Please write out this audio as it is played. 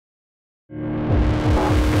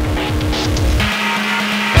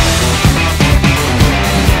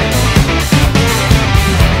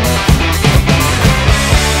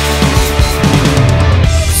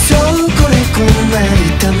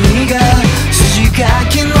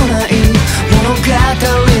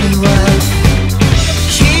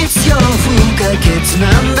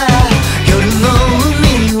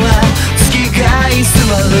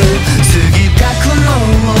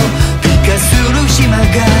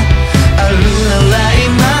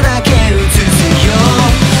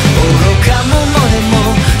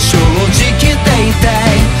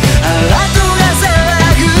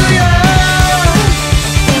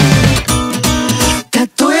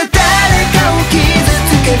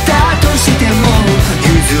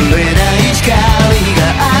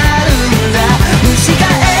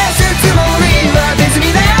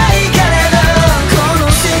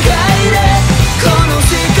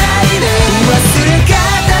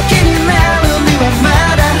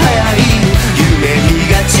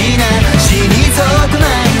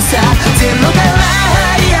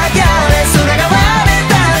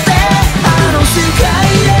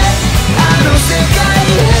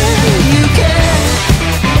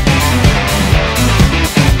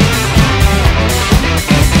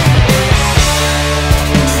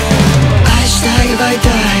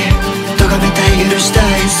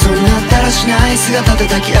姿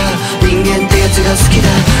叩き合う人間ってやつが好きだ。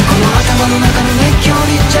この頭の中の熱狂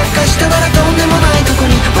に着火したならとんでもないとこ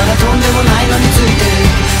に、まだとんでもないのに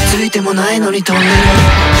ついてもないのに飛んで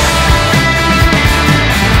る。